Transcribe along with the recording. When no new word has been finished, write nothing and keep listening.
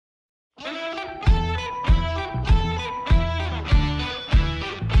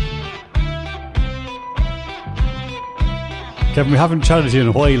Kevin, we haven't chatted to you in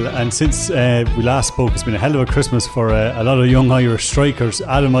a while, and since we last spoke, it's been a hell of a Christmas for a lot of young Irish strikers.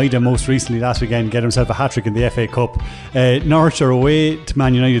 Adam Ida, most recently last weekend, get himself a hat-trick in the FA Cup. Norwich are away to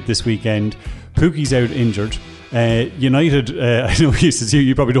Man United this weekend. Pukki's out injured. United, I know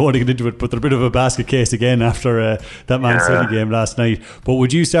you probably don't want to get into it, but they're a bit of a basket case again after that Man City game last night. But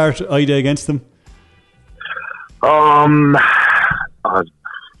would you start Ida against them?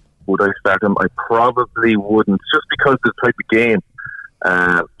 Would I start him? I probably wouldn't, just because of the type of game.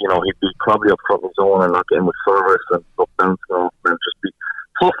 He'd be probably up front in his own and not getting with service and up down and just be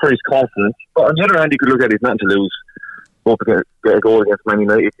tough for his confidence. But on the other hand, you could look at it, he's nothing to lose. Hope to get a goal against Man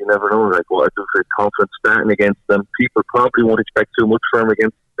United. You never know, like what I do for his confidence starting against them. People probably won't expect too much from him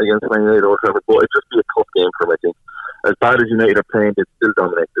against Man United or whatever, but it'd just be a tough game for him, I think. As bad as United are playing, they still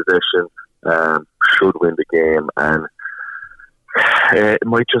dominate possession, should win the game, and it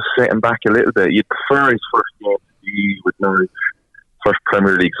might just set him back a little bit. You'd prefer his first game to be with Norwich, first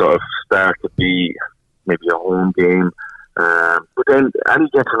Premier League sort of start to be maybe a home game. But then any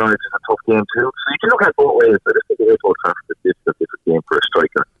game for Norwich is a tough game too. So you can look at both ways. I just think it is Old Trafford is a different game for a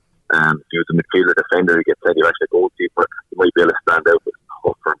striker. If he was a midfielder defender, he gets plenty of extra goalkeeper. He might be able to stand out, but it's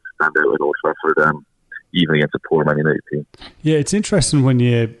tough for him to stand out with Old Trafford, even against a poor Man United team. Yeah, it's interesting when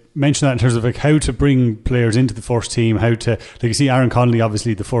you mention that in terms of like how to bring players into the first team, how to, like you see Aaron Connolly,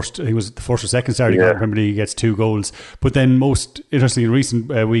 obviously he was the first or second starting in the Premier League, he gets 2 goals. But then most interestingly in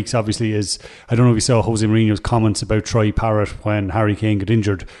recent weeks obviously is, I don't know if you saw Jose Mourinho's comments about Troy Parrott when Harry Kane got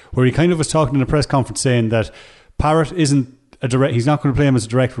injured, where he kind of was talking in a press conference saying that Parrott isn't he's not going to play him as a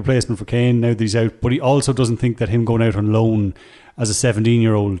direct replacement for Kane now that he's out, but he also doesn't think that him going out on loan as a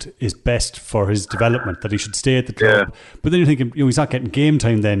 17-year-old is best for his development, that he should stay at the club. Yeah. But then you're thinking, he's not getting game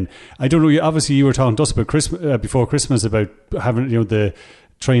time then. I don't know, obviously you were talking to us about Christmas, before Christmas, about having,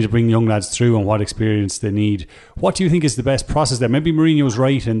 trying to bring young lads through and what experience they need. What do you think is the best process there? Maybe Mourinho's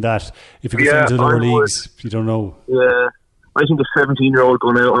right in that if he gets into the lower leagues, you don't know. Yeah, I think a 17-year-old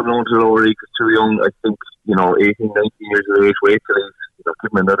going out on loan to the lower leagues is too young. I think, 18, 19 years of age, wait till he's,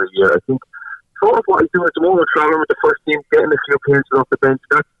 give him another year. I think sort of what he's doing at the moment, travelling with the first team, getting a few appearances off the bench,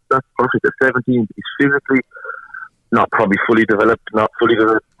 that's perfect. At 17, he's physically not probably fully developed, not fully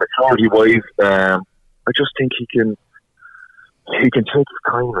developed maturity-wise. I just think he can take his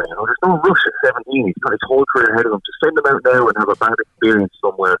time, right? There's no rush at 17. He's got his whole career ahead of him. To send him out now and have a bad experience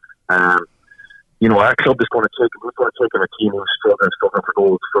somewhere, our club is going to take him. We're going to take him a team who's struggling for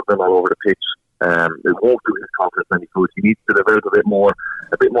goals, struggling all over the pitch. It won't do his confidence any good. He needs to develop a bit more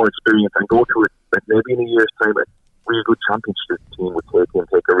experience and go to it. Like maybe in a year's time, a really good championship team would take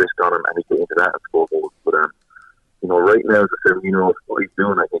a risk on him and he'd get into that and score goals. But right now as a 17-year-old, what he's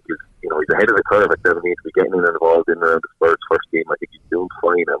doing, I think is he's ahead of the curve at 17 to be getting involved in the Spurs first team. I think he's doing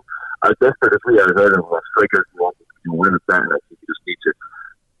fine. As desperate as we are heard of strikers who want to win at that, and I think you just need to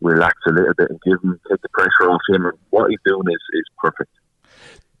relax a little bit and take the pressure off him. And what he's doing is perfect.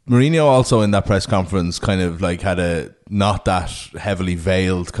 Mourinho also in that press conference kind of like had a not that heavily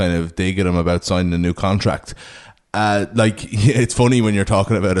veiled kind of dig at him about signing a new contract. It's funny when you're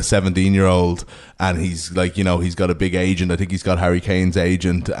talking about a 17-year-old and he's like, he's got a big agent. I think he's got Harry Kane's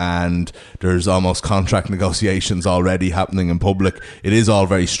agent, and there's almost contract negotiations already happening in public. It is all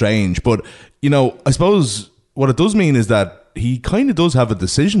very strange, but I suppose what it does mean is that he kind of does have a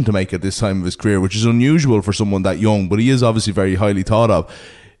decision to make at this time of his career, which is unusual for someone that young, but he is obviously very highly thought of.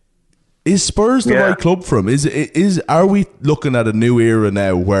 Is Spurs the right club for him? Are we looking at a new era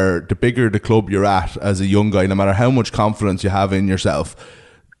now where the bigger the club you're at as a young guy, no matter how much confidence you have in yourself,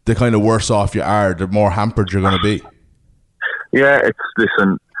 the kind of worse off you are, the more hampered you're going to be? Yeah, it's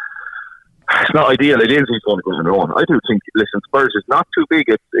not ideal. It is he's going to go on their own. I do think, Spurs is not too big.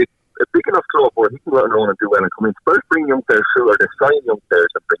 It's a big enough club where he can go on their own and do well and come in. Spurs bring young players through, or they sign young players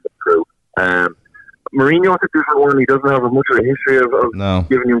and bring them through. Mourinho is a different one. He doesn't have much of a history of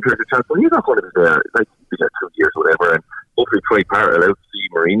giving young players a chance. But he's not going to be there. Like, he'll be there 2 years or whatever. And hopefully Troy Parrott will see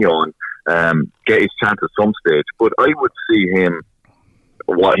Mourinho and get his chance at some stage. But I would see him,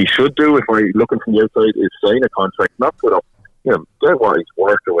 what he should do, if I'm looking from the outside, is sign a contract, not put up, get what he's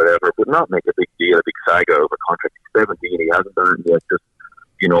worth or whatever, but not make a big deal, a big saga of a contract. He's 17, he hasn't done it yet. Just,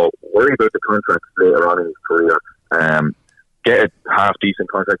 worry about the contracts later on in his career. Get a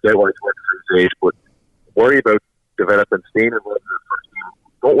half-decent contract, get what he's worth for his age, but worry about developing, staying involved in the first team.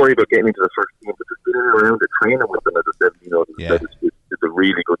 Don't worry about getting into the first team, but just being around and training with them as a 17-year-old is a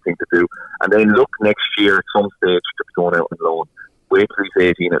really good thing to do. And then look next year at some stage to be going out on loan. Wait till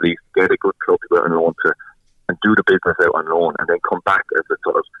he's 18 at least, get a good club to go out on loan to, and do the business out on loan, and then come back as a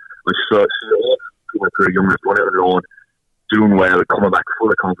sort of, young going out on loan, doing well, coming back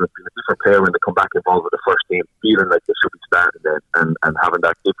full of confidence, being a different player when they come back involved with the first team, feeling like they should be starting and having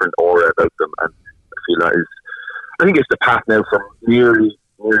that different aura about them. And I think it's the path now from nearly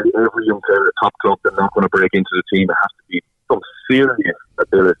every young player at the top club that's not going to break into the team. It has to be some serious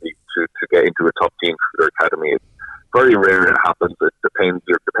ability to get into a top team through their academy. It's very rare it happens. It depends.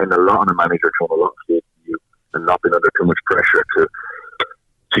 You're depending a lot on a manager showing a lot of faith in you and not being under too much pressure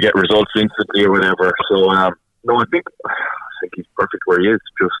to get results instantly or whatever. So no, I think he's perfect where he is.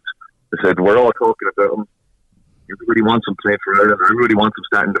 Just I said we're all talking about him. Everybody wants him playing for Ireland. Everybody wants him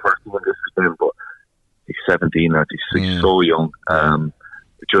starting the first team this season, but he's 17 now. He's so young.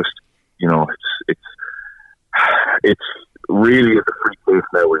 Just it's really a free place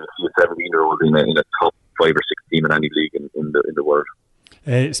now where you see a 17-year-old in a top 5 or 6 team in any league in the world.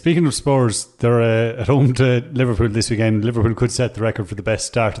 Speaking of Spurs, they're at home to Liverpool this weekend. Liverpool could set the record for the best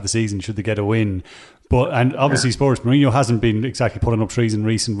start of the season should they get a win. And obviously Spurs, Mourinho hasn't been exactly putting up trees in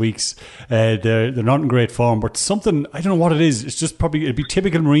recent weeks. They're not in great form, but something, I don't know what it is. It's just probably, it'd be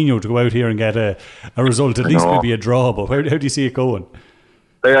typical Mourinho to go out here and get a result, at least maybe a draw. But how do you see it going?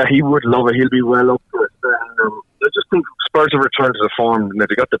 Yeah, he would love it. He'll be well up for it. I just think Spurs have returned to the form.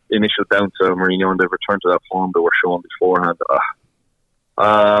 They got the initial down to Mourinho and they've returned to that form they were showing beforehand.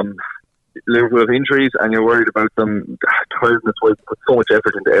 Liverpool have injuries and you're worried about them. Tiredness wise, put so much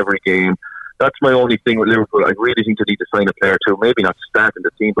effort into every game. That's my only thing with Liverpool. I really think they need to sign a player too. Maybe not start in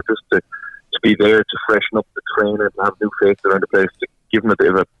the team, but just to be there to freshen up the trainer, to have new faces around the place, to give them a bit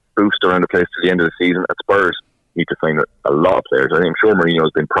of a boost around the place to the end of the season. At Spurs, need to sign a lot of players. I'm sure Mourinho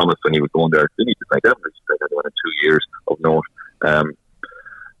has been promised when he was going there. They need to sign anyone in 2 years of note.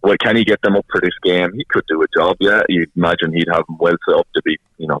 Well, can he get them up for this game? He could do a job, yeah. You'd imagine he'd have them well set up to be,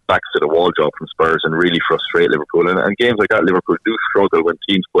 backs to the wall job from Spurs and really frustrate Liverpool. And games like that, Liverpool do struggle when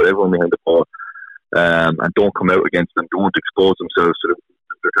teams put everyone behind the ball and don't come out against them, don't expose themselves to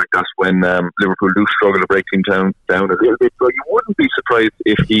the attack. That's when Liverpool do struggle to break teams down a little bit. So you wouldn't be surprised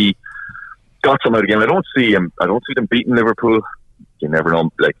if he got some out of the game. I don't see them beating Liverpool. You never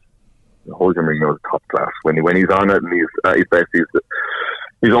know. Like, Jose Mourinho is top class. When he's on it and he's at his best,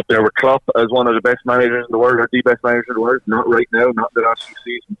 he's up there with Klopp as one of the best managers in the world, or the best manager in the world. Not right now, not the last few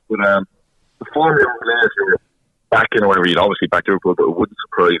seasons, but the form of players who are back in or whatever, you'd obviously back Liverpool, but it wouldn't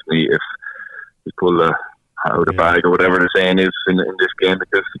surprise me if he pull out of the bag or whatever the saying is in this game,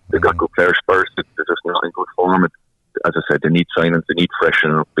 because they've got good players. Spurs, they're just not in good form. And as I said, they need signings, they need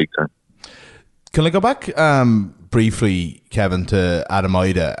freshening up big time. Can I go back briefly, Kevin, to Adam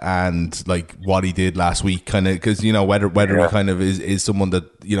Ida and like what he did last week, kind of, because whether he kind of is someone that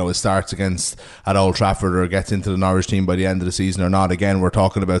starts against at Old Trafford or gets into the Norwich team by the end of the season or not. Again, we're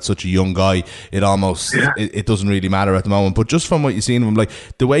talking about such a young guy. It almost it doesn't really matter at the moment. But just from what you've seen of him, like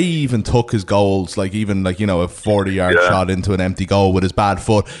the way he even took his goals, like even like a 40-yard shot into an empty goal with his bad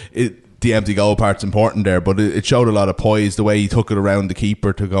foot. The empty goal part's important there, but it showed a lot of poise, the way he took it around the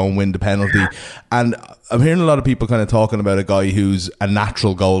keeper to go and win the penalty. And I'm hearing a lot of people kind of talking about a guy who's a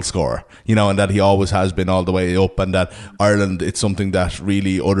natural goal scorer, and that he always has been all the way up, and that Ireland, it's something that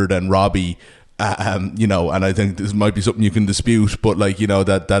really, other than Robbie, and I think this might be something you can dispute, but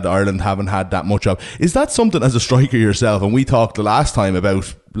that Ireland haven't had that much of. Is that something as a striker yourself? And we talked the last time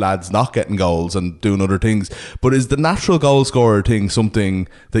about lads not getting goals and doing other things, but is the natural goal scorer thing something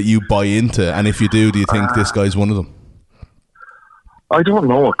that you buy into? And if you do you think this guy's one of them? I don't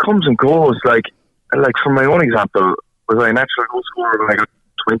know. It comes and goes. Like from my own example, was I a natural goal scorer when I got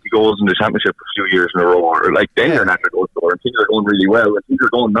 20 goals in the championship a few years in a row? Or then you're a natural goal scorer and things are going really well, and things are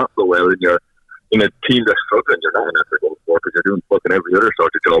going not so well, and you're in a team that's struggling, you're not a natural goal scorer because you're doing fucking every other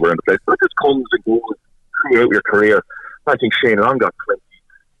sort of job around the place. But it just comes and goes throughout your career. I think Shane Long got 20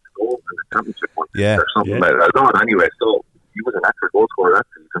 goals in the championship once or something like that. Not anyway, so he was a natural goal scorer that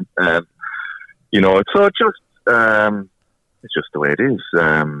season. So it's just the way it is.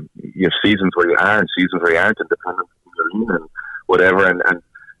 You have seasons where you are and seasons where you aren't, and depending on who you're in and whatever. And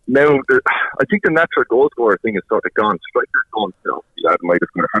now, I think the natural goal scorer thing is sort of gone. Strikers don't, Adam might have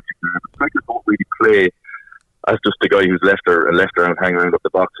got a hat-trick there, but strikers don't really play as just the guy who's left around, hanging around up the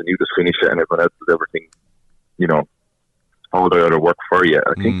box, and you just finish it, and everyone else does everything, all the other work for you.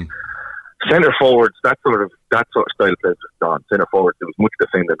 I think centre forwards, that sort of style of play is just gone. Centre forwards, there was much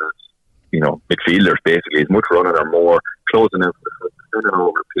defending as midfielders basically, as much running or more, closing out turning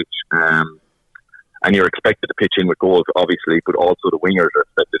over the pitch. And you're expected to pitch in with goals, obviously, but also the wingers are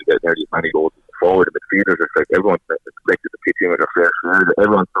expected to get nearly as many goals as the forward. The midfielders are expected, everyone's expected to pitch in with their fair share.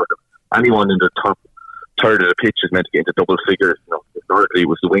 Everyone's anyone in the top third of the pitch is meant to get into double figures. Historically, it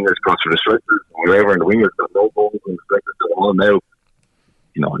was the wingers cross for the strikers, wherever, and the wingers got no goals and the strikers got all. Now,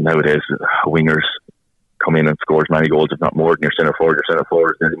 nowadays, wingers come in and score as many goals, if not more, than your centre forward. Your centre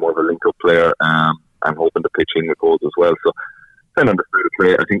forward is nearly more of a link-up player and hoping to pitch in with goals as well. So And on the side of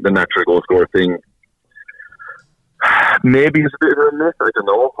play, I think the natural goal scorer thing maybe is a bit of a myth. I don't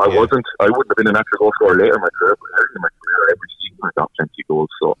know. I wouldn't have been a natural goal scorer later in my career, but early in my career, every season I got plenty of goals.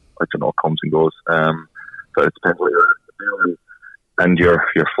 So I don't know, it comes and goes. So it depends what you're doing and your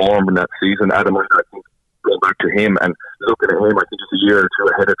form in that season. Adam, I think going back to him and looking at him, I think just a year or two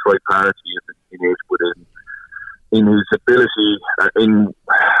ahead of Troy Parrott, he is a teenage, but in his ability, in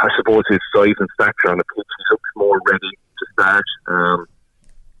I suppose his size and stature on the pitch, he looks more ready to start.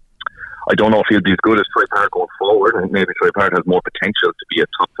 I don't know if he'll be as good as Troy Parrott going forward. I think maybe Troy Parrott has more potential to be a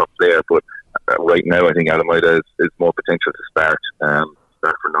top player, but right now I think Adam Maida is more potential to start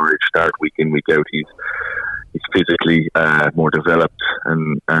for Norwich, start week in, week out. He's physically more developed,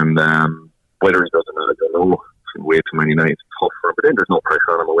 and whether he does or not, I don't know. Way too many nights, it's tough for him, but then there's no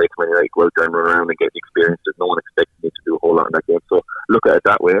pressure on him away too many nights. Go out there and run around and get the experience. There's no one expecting him to do a whole lot in that game, so look at it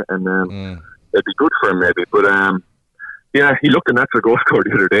that way, and it'd be good for him maybe. But yeah, he looked a natural goal scorer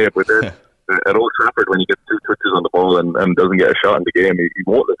the other day, but then at Old Trafford, when he gets 2 touches on the ball and doesn't get a shot in the game, he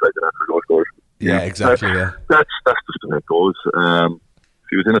won't look like a natural goal scorer. Yeah, exactly. That's just the way it goes. If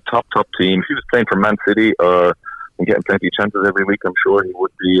he was in a top team, if he was playing for Man City or getting plenty of chances every week, I'm sure he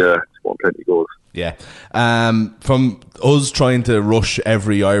would be scoring plenty of goals. Yeah. From us trying to rush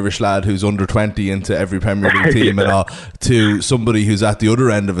every Irish lad who's under 20 into every Premier League team and all, to somebody who's at the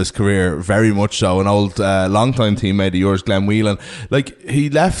other end of his career, very much so, an old long-time teammate of yours, Glenn Whelan. Like, he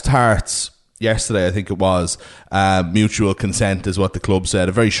left Hearts yesterday, I think it was. Mutual consent is what the club said,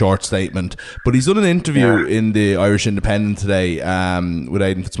 a very short statement, but he's done an interview in the Irish Independent today with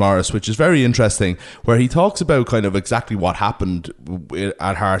Aidan Fitzmaurice, which is very interesting, where he talks about kind of exactly what happened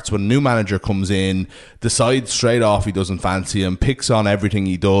at Hearts when a new manager comes in, decides straight off he doesn't fancy him, picks on everything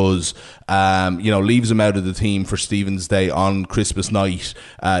he does, leaves him out of the team for Stephen's Day on Christmas night,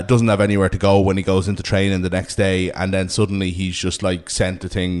 doesn't have anywhere to go when he goes into training the next day, and then suddenly he's just like sent a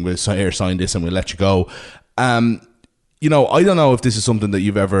thing with, here, sign this and we'll let you go. I don't know if this is something that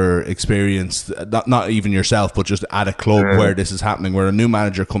you've ever experienced, not even yourself, but just at a club where this is happening, where a new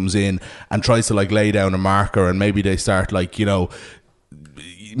manager comes in and tries to like lay down a marker, and maybe they start making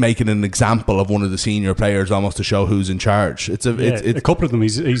an example of one of the senior players almost to show who's in charge. It's a couple of them.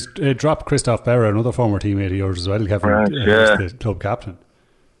 He's dropped Christoph Berra, another former teammate of yours as well, Kevin, the club captain.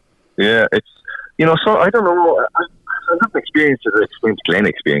 Yeah, it's so I don't know. I haven't experienced it. Glenn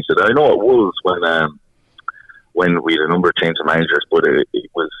experienced it. I know it was when we had a number of change of managers, but it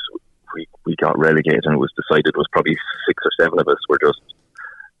was we got relegated, and it was decided it was probably 6 or 7 of us were just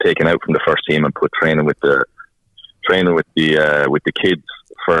taken out from the first team and put training with the kids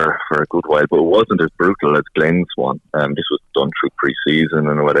for a good while. But it wasn't as brutal as Glenn's one. This was done through pre-season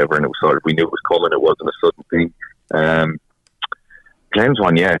and whatever, and it was sort of, we knew it was coming. It wasn't a sudden thing. Glenn's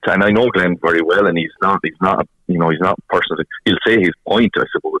one, yeah, and I know Glenn very well, and he's not a person that he'll say his point. I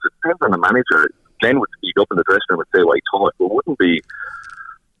suppose it depends on the manager. Glenn would speak up in the dressing room and say what he thought, but it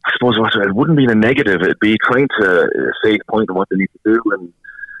wouldn't be in a negative. It'd be trying to say his point on what they need to do. And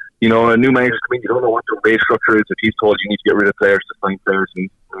a new manager's come in, you don't know what the wage structure is. If he's told you need to get rid of players to sign players, and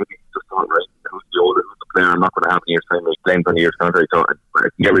maybe he's just thought, right, who's the older, who's the player? I'm not going to have a year's time. Glenn's on a year's contract. I thought, I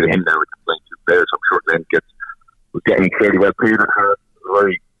can get rid of him now. I can sign 2 players. I'm sure Glenn was getting fairly well paid at her.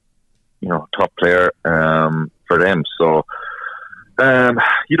 Very, top player for them. So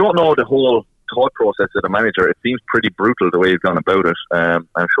you don't know the whole thought process of the manager. It seems pretty brutal the way he's gone about it.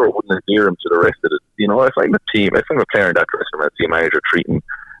 I'm sure it wouldn't endear him to the rest of it. If I'm a player in that dressing room, I see a manager treating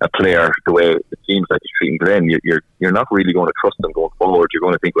a player the way it seems like he's treating Glenn, you're not really going to trust him going forward. You're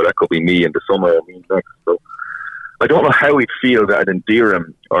going to think, well, that could be me in the summer or me next. So I don't know how he'd feel that I'd endear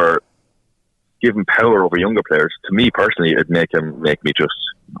him or give him power over younger players. To me personally, it'd make me just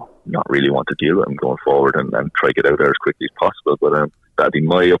not really want to deal with him going forward and try to get out there as quickly as possible. But that'd be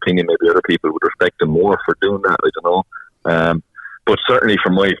my opinion. Maybe other people would respect him more for doing that. I don't know. But certainly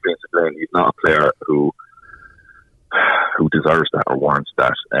from my experience of Glenn, he's not a player who deserves that or warrants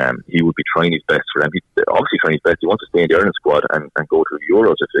that. He would be trying his best for them. He's obviously trying his best. He wants to stay in the Ireland squad and go to the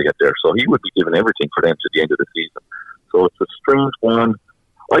Euros if they get there. So he would be giving everything for them to the end of the season. So it's a strange one.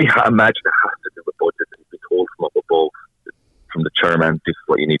 I imagine it has to do with budget. He's been told from up above, from the chairman, this is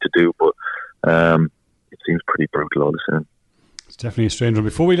what you need to do. But it seems pretty brutal all the same. It's definitely a strange one.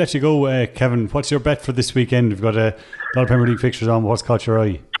 Before we let you go, Kevin, what's your bet for this weekend? We've got a lot of Premier League fixtures on. What's caught your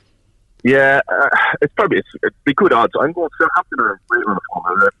eye? Yeah, it'd be good odds. I'm going Southampton or right around the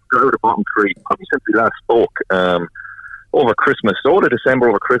form. They're out of the bottom 3 probably since we last spoke. Over Christmas, so all of December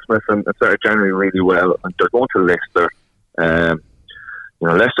over Christmas and started January really well. And they're going to Leicester.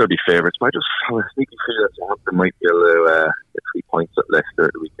 Leicester will be favourites, but I just have a sneaky feeling that Southampton might be able to get 3 points at Leicester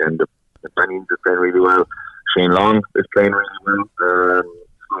at the weekend. If Benny's playing really well. Shane Long is playing really well.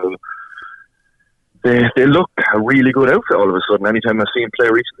 So they look a really good outfit all of a sudden. Anytime I've seen them play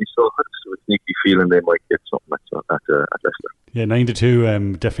recently, so I have a sneaky feeling they might get something at Leicester. Yeah,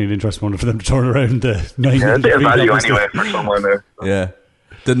 9-2, definitely an interesting one for them to turn around the 9-0. Yeah, they have value anyway for someone there. So. Yeah.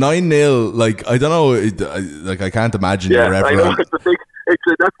 The 9-0, like, I don't know, like, I can't imagine you're ever... I know,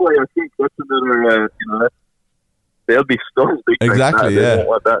 that's why I think that's another, they'll be stunned. Exactly, They won't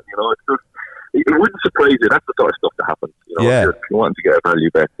want that, it's just, it wouldn't surprise you. That's the sort of stuff that happens, if you're wanting to get a value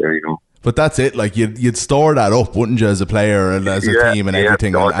bet there, But that's it. Like you'd store that up, wouldn't you, as a player and as a team and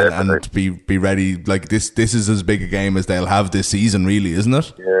everything, and be ready. Like this is as big a game as they'll have this season, really, isn't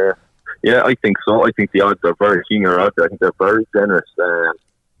it? Yeah, I think so. I think the odds are very senior out there. I think they're very generous.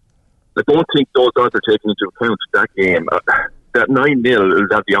 I don't think those odds are taken into account that game. That 9-0 will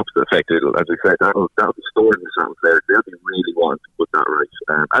have the opposite effect. It'll, as I said, that'll be stored in certain players. They'll be really wanting to put that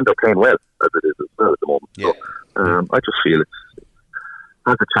right, and they're playing well as it is as well at the moment. Yeah. So I just feel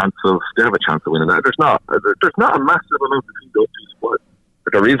they have a chance of winning that. There's not a massive amount between those two squads.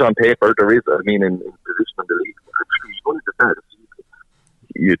 But there is on paper. There is, in position in the league. Actually, you only decide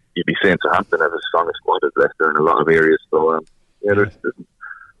you'd be saying Southampton has a strongest squad as Leicester in a lot of areas. So there's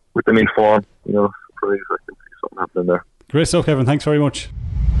with them in form, probably I can see something happening there. Great stuff, Kevin. Thanks very much.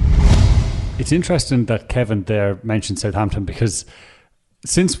 It's interesting that Kevin there mentioned Southampton, because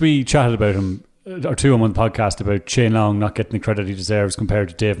since we chatted about him or to him on the podcast about Shane Long not getting the credit he deserves compared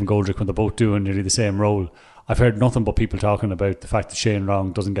to Dave McGoldrick when they're both doing nearly the same role, I've heard nothing but people talking about the fact that Shane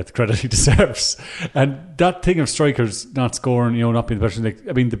Long doesn't get the credit he deserves. And that thing of strikers not scoring, not being the person,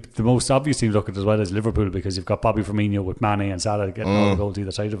 the most obvious team to look at as well is Liverpool, because you've got Bobby Firmino with Mane and Salah getting all the goals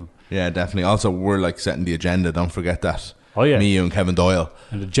either side of him. Yeah, definitely. Also, we're like setting the agenda, don't forget that. Oh yeah, me, you and Kevin Doyle.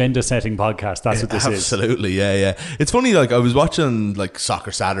 An agenda setting podcast, that's what this is. Absolutely, yeah. It's funny, like I was watching like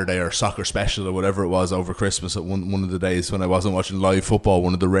Soccer Saturday or Soccer Special or whatever it was over Christmas at one of the days when I wasn't watching live football,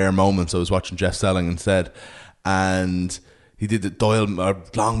 one of the rare moments I was watching Jeff Stelling instead, and he did the Doyle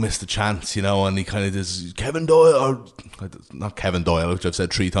Long missed a chance, and he kind of does Kevin Doyle, or not Kevin Doyle, which I've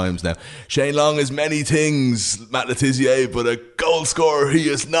said 3 times now. Shane Long is many things, Matt Letizia, but a goal scorer he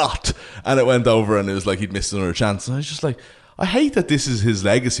is not. And it went over, and it was like he'd missed another chance. And I was just like, I hate that this is his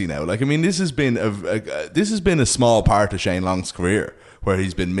legacy now. Like, this has been a small part of Shane Long's career where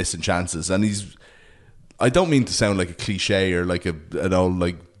he's been missing chances, and I don't mean to sound like a cliche or like an old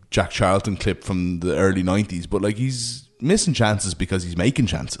like Jack Charlton clip from the early 90s, but like he's missing chances because he's making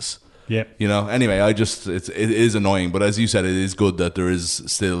chances. Yeah. Anyway, it is annoying, but as you said, it is good that there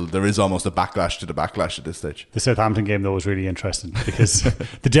is almost a backlash to the backlash at this stage. The Southampton game though was really interesting because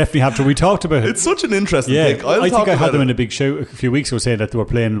they definitely have to. We talked about it. It's such an interesting thing. I think I had them in a big show a few weeks ago saying that they were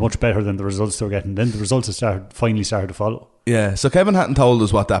playing much better than the results they were getting. Then the results finally started to follow. Yeah, so Kevin hadn't told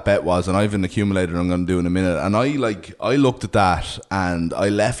us what that bet was, and I've an accumulator I'm going to do in a minute. And I looked at that and I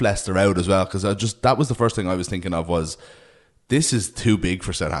left Leicester out as well, because that was the first thing I was thinking of was, this is too big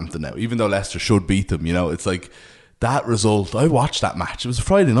for Southampton now, even though Leicester should beat them. It's like that result. I watched that match. It was a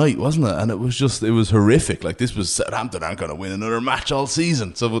Friday night, wasn't it? And it was horrific. Like, this was Southampton aren't going to win another match all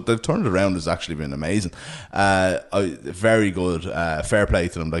season. So what they've turned it around has actually been amazing. Very good. Fair play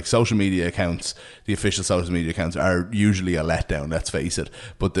to them. Like, social media accounts, the official social media accounts are usually a letdown, let's face it.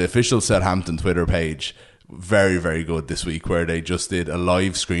 But the official Southampton Twitter page, very, very good this week, where they just did a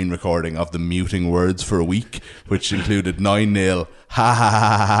live screen recording of the muting words for a week, which included 9-0, ha ha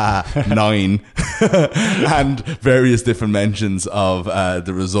ha ha ha, 9, and various different mentions of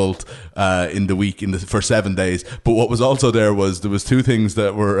the result in the week for 7 days. But what was also there was 2 things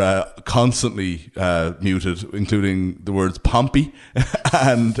that were constantly muted, including the words Pompey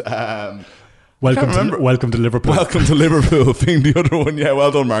and Welcome to Liverpool. Welcome to Liverpool being the other one. Yeah,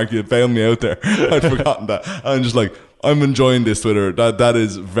 well done, Mark. You bailed me out there. I'd forgotten that. I'm just like, I'm enjoying this Twitter. That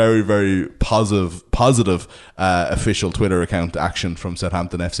is very, very positive official Twitter account action from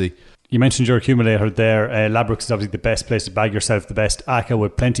Southampton FC. You mentioned your accumulator there. Ladbrokes is obviously the best place to bag yourself the best ACCA,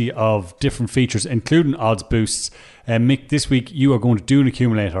 with plenty of different features, including odds boosts. Mick, this week you are going to do an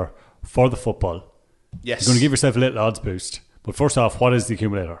accumulator for the football. Yes. You're going to give yourself a little odds boost. But first off, what is the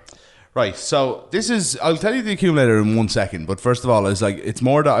accumulator? Right, so I'll tell you the accumulator in 1 second, but first of all, it's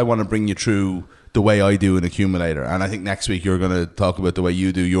more that I want to bring you through the way I do an accumulator, and I think next week you're going to talk about the way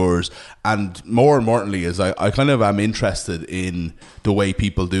you do yours, and more importantly is I kind of am interested in the way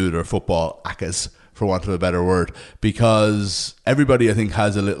people do their football ACCAs, for want of a better word, because everybody I think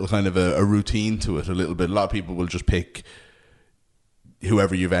has a little kind of a routine to it a little bit. A lot of people will just pick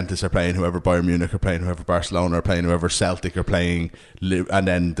whoever Juventus are playing, whoever Bayern Munich are playing, whoever Barcelona are playing, whoever Celtic are playing, and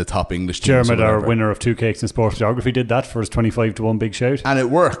then the top English teams. Dermot, our winner of 2 cakes in sports geography, did that for his 25-1 big shout. And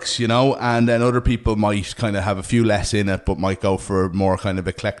it works, you know, and then other people might kind of have a few less in it, but might go for more kind of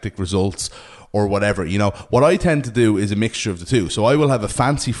eclectic results or whatever, you know. What I tend to do is a mixture of the two. So I will have a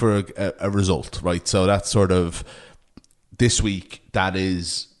fancy for a result, right? So that's sort of this week, that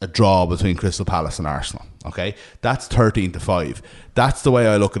is a draw between Crystal Palace and Arsenal. Okay, that's 13-5. That's the way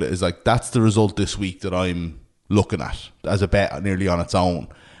I look at it. Is like that's the result this week that I'm looking at as a bet nearly on its own,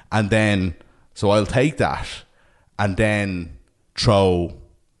 and then so I'll take that and then throw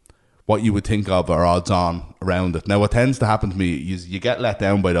what you would think of are odds on around it. Now, what tends to happen to me is you get let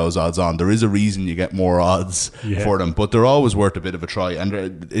down by those odds on. There is a reason you get more odds for them, but they're always worth a bit of a try,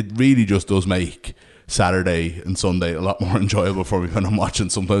 and it really just does make Saturday and Sunday a lot more enjoyable for me when I'm watching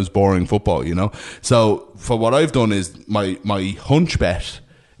sometimes boring football, you know. So for what I've done is my hunch bet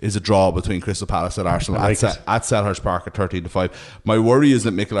is a draw between Crystal Palace and Arsenal at Selhurst Park at 13-5. My worry is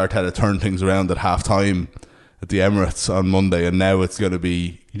that Mikel Arteta turned things around at half time at the Emirates on Monday, and now it's going to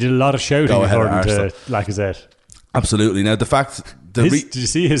be... He did a lot of shouting according to Lacazette. Absolutely. Now the fact... Did you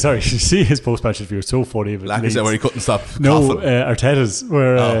see his post-match interview? It was so funny. Lacazette where he couldn't stop coughing. Arteta's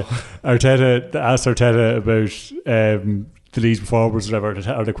where Arteta asked Arteta about the Leeds performers, whatever,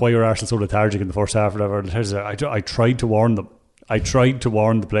 or the why were Arsenal so lethargic in the first half, or whatever. Arteta, I tried to warn them. I tried to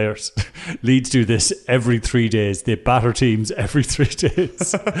warn the players. Leeds do this every 3 days. They batter teams every 3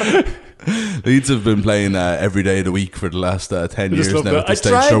 days. Leeds have been playing every day of the week for the last 10 years now. At this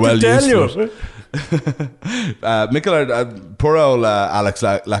stage. They're well used to it. Poor old Alex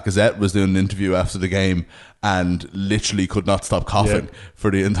Lacazette was doing an interview after the game and literally could not stop coughing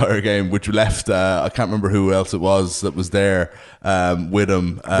for the entire game, which left I can't remember who else it was that was there with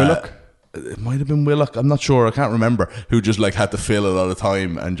him. Willock? It might have been Willock, I'm not sure, I can't remember, who just like had to fill a lot of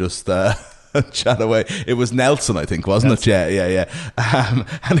time and just chat away. It was Nelson, I think, wasn't it? Yeah.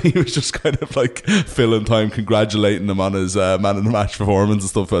 And he was just kind of like filling time, congratulating him on his man of the match performance and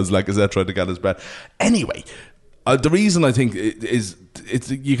stuff, as Lacazette tried to get his breath. Anyway, the reason I think is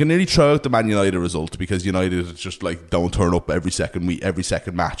you can nearly throw out the Man United result because United just like don't turn up every second week, every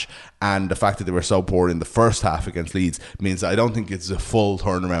second match, and the fact that they were so poor in the first half against Leeds means that I don't think it's a full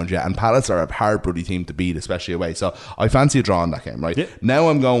turnaround yet. And Palace are a hard bloody team to beat, especially away. So I fancy a draw in that game. Right now,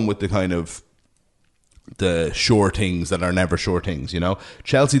 I'm going with the kind of the sure things that are never sure things.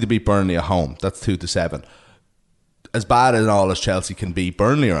 Chelsea to beat Burnley at home. That's 2-7. As bad and all as Chelsea can be,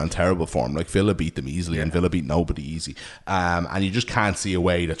 Burnley are on terrible form. Like Villa beat them easily, and Villa beat nobody easy. And you just can't see a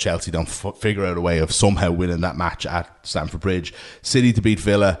way that Chelsea don't figure out a way of somehow winning that match at Stamford Bridge. City to beat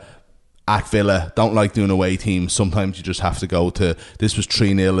Villa at Villa. Don't like doing away teams. Sometimes you just have to go to. This was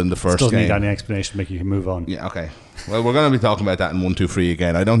 3-0 in the first game. Doesn't need any explanation, Mickey. You can move on. Yeah, okay. Well, we're going to be talking about that in 1, 2, 3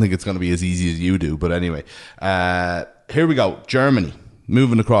 again. I don't think it's going to be as easy as you do, but anyway, here we go. Germany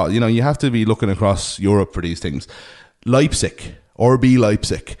moving across. You have to be looking across Europe for these things. Leipzig, RB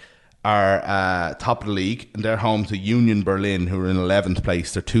Leipzig, are top of the league, and they're home to Union Berlin, who are in 11th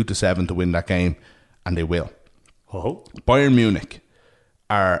place. They're 2-7 to win that game, and they will. Oh. Bayern Munich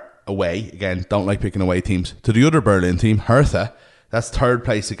are away, again, don't like picking away teams, to the other Berlin team, Hertha. That's 3rd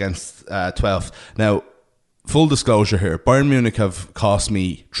place against 12th. Now, full disclosure here, Bayern Munich have cost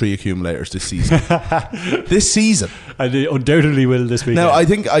me 3 accumulators this season. And they undoubtedly will this weekend. Now,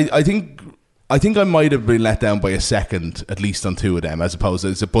 I think I might have been let down by a second, at least on 2 of them, as opposed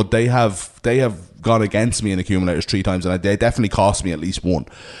to, but they have gone against me in accumulators 3 times, and they definitely cost me at least 1.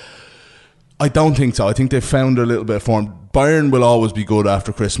 I don't think so. I think they've found a little bit of form. Bayern will always be good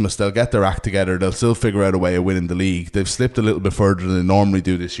after Christmas. They'll get their act together. They'll still figure out a way of winning the league. They've slipped a little bit further than they normally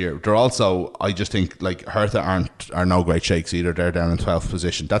do this year. They're also, I just think, like Hertha are no great shakes either. They're down in 12th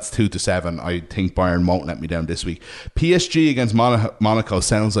position. That's 2-7. I think Bayern won't let me down this week. PSG against Monaco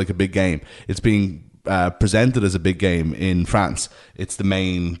sounds like a big game. It's being presented as a big game in France. It's the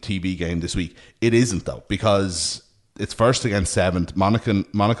main TV game this week. It isn't though, because it's first against 7th.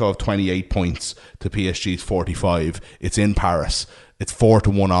 Monaco have 28 points to PSG's 45. It's in Paris. It's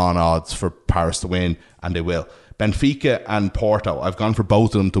 4-1 on odds for Paris to win, and they will. Benfica and Porto, I've gone for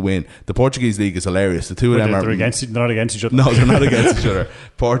both of them to win. The Portuguese league is hilarious. The two of them are they're not against each other. No, they're not against each other.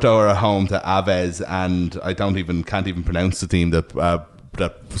 Porto are at home to Aves, and I can't even pronounce the team that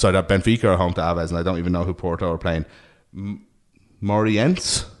Benfica are home to Aves, and I don't even know who Porto are playing.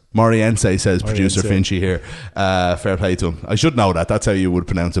 Moriense, says producer Finchy here. Fair play to him. I should know that. That's how you would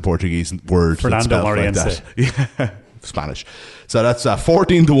pronounce a Portuguese word. Fernando Moriense. Like that. Yeah. Spanish. So that's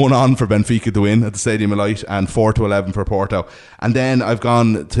 14-1 on for Benfica to win at the Stadium of Light, and 4-11 for Porto. And then I've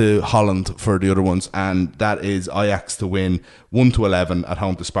gone to Holland for the other ones, and that is Ajax to win 1-11 at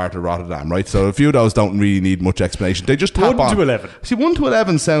home to Sparta Rotterdam, right? So a few of those don't really need much explanation. They just tap 1-11. See,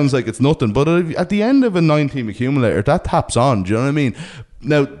 1-11 sounds like it's nothing, but at the end of a 9-team accumulator, that taps on. Do you know what I mean?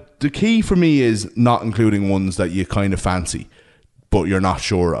 Now, the key for me is not including ones that you kind of fancy, but you're not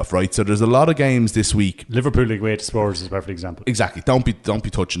sure of, right? So there's a lot of games this week. Liverpool away to Spurs is a perfect example. Exactly. Don't be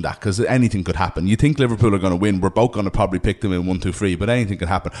touching that, because anything could happen. You think Liverpool are going to win. We're both going to probably pick them in 1-2-3, but anything could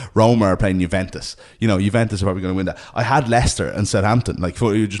happen. Roma are playing Juventus. You know, Juventus are probably going to win that. I had Leicester and Southampton. Like,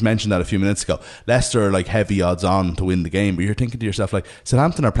 you just mentioned that a few minutes ago. Leicester are like heavy odds on to win the game, but you're thinking to yourself, like,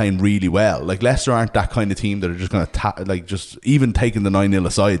 Southampton are playing really well. Like, Leicester aren't that kind of team that are just going to just even taking the 9-0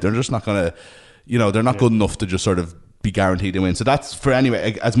 aside, they're just not going to, you know, they're not good enough to just sort of be guaranteed to win. So that's for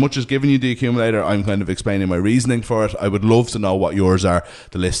anyway. As much as giving you the accumulator, I'm kind of explaining my reasoning for it. I would love to know what yours are,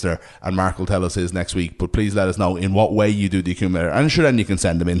 the listener, and Mark will tell us his next week. But please let us know in what way you do the accumulator, and sure, then you can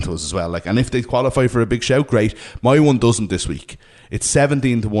send them in to us as well. Like, and if they qualify for a big shout, great. My one doesn't this week. It's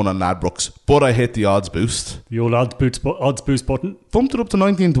 17-1 on Ladbrokes, but I hit the odds boost. The old odds boost button. Bumped it up to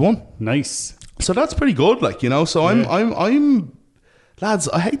 19-1. Nice. So that's pretty good, like, you know. So I'm lads,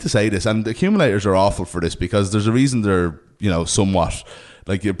 I hate to say this, and the accumulators are awful for this, because there's a reason they're, you know, somewhat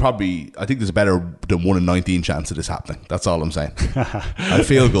like, I think there's a better than 1 in 19 chance of this happening. That's all I'm saying. I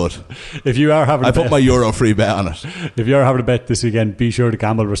feel good. If you are having, I put my Euro free bet on it. If you are having a bet this weekend, be sure to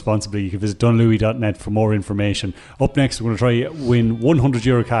gamble responsibly. You can visit dunlewy.net for more information. Up next, we're going to try win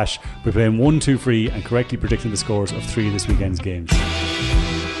 €100 cash by playing 1-2 free and correctly predicting the scores of 3 of this weekend's games.